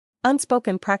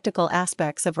Unspoken practical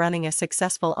aspects of running a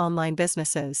successful online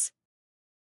businesses.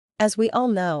 As we all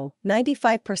know,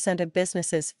 95% of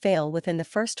businesses fail within the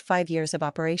first 5 years of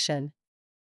operation.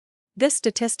 This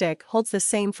statistic holds the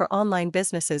same for online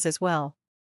businesses as well.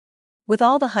 With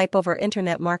all the hype over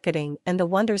internet marketing and the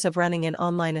wonders of running an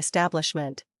online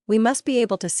establishment, we must be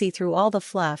able to see through all the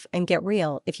fluff and get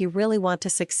real if you really want to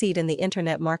succeed in the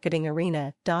internet marketing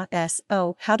arena.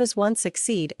 So, how does one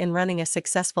succeed in running a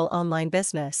successful online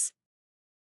business?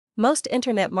 Most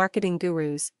internet marketing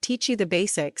gurus teach you the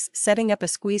basics: setting up a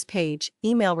squeeze page,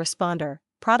 email responder,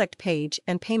 product page,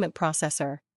 and payment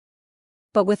processor.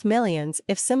 But with millions,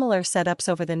 if similar setups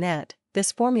over the net,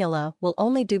 this formula will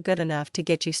only do good enough to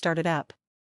get you started up.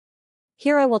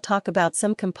 Here I will talk about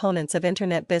some components of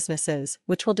internet businesses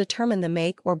which will determine the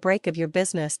make or break of your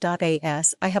business.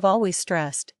 As I have always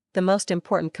stressed, the most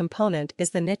important component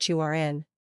is the niche you are in.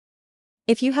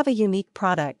 If you have a unique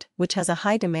product which has a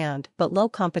high demand but low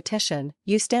competition,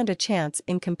 you stand a chance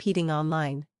in competing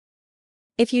online.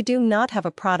 If you do not have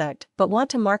a product but want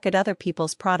to market other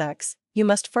people's products, you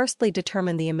must firstly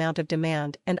determine the amount of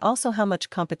demand and also how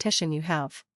much competition you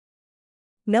have.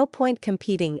 No point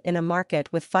competing in a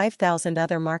market with 5,000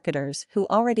 other marketers who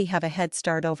already have a head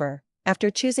start over.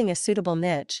 After choosing a suitable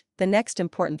niche, the next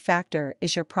important factor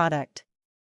is your product.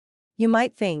 You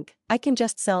might think, I can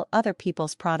just sell other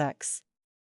people's products.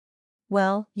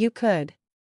 Well, you could.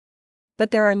 But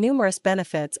there are numerous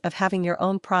benefits of having your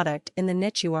own product in the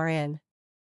niche you are in.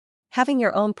 Having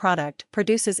your own product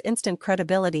produces instant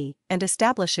credibility and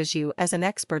establishes you as an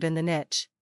expert in the niche.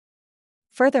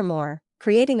 Furthermore,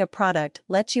 creating a product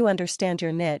lets you understand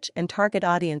your niche and target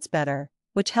audience better,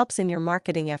 which helps in your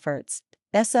marketing efforts.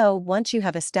 So, once you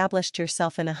have established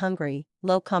yourself in a hungry,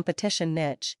 low-competition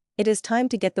niche, it is time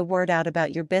to get the word out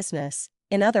about your business,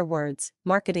 in other words,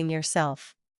 marketing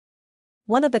yourself.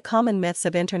 One of the common myths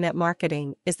of internet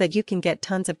marketing is that you can get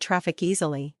tons of traffic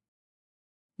easily.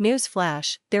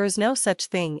 Newsflash, there is no such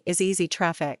thing as easy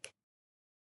traffic.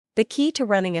 The key to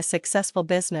running a successful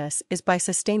business is by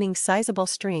sustaining sizable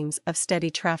streams of steady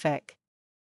traffic.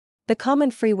 The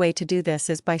common free way to do this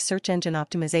is by search engine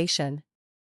optimization.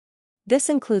 This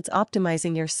includes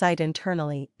optimizing your site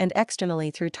internally and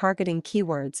externally through targeting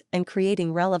keywords and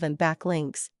creating relevant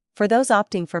backlinks. For those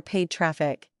opting for paid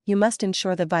traffic, you must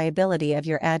ensure the viability of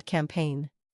your ad campaign.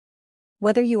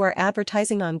 Whether you are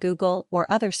advertising on Google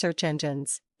or other search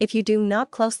engines, if you do not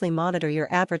closely monitor your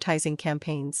advertising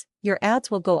campaigns, your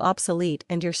ads will go obsolete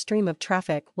and your stream of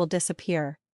traffic will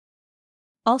disappear.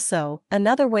 Also,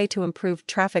 another way to improve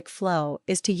traffic flow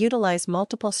is to utilize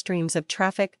multiple streams of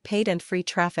traffic: paid and free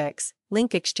traffics,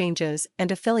 link exchanges,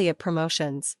 and affiliate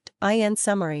promotions. In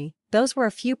summary, those were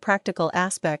a few practical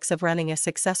aspects of running a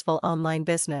successful online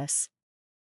business.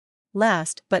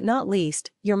 Last but not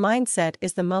least, your mindset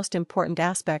is the most important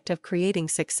aspect of creating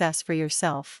success for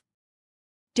yourself.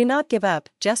 Do not give up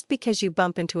just because you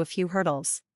bump into a few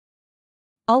hurdles.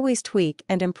 Always tweak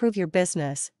and improve your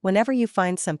business whenever you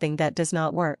find something that does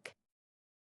not work.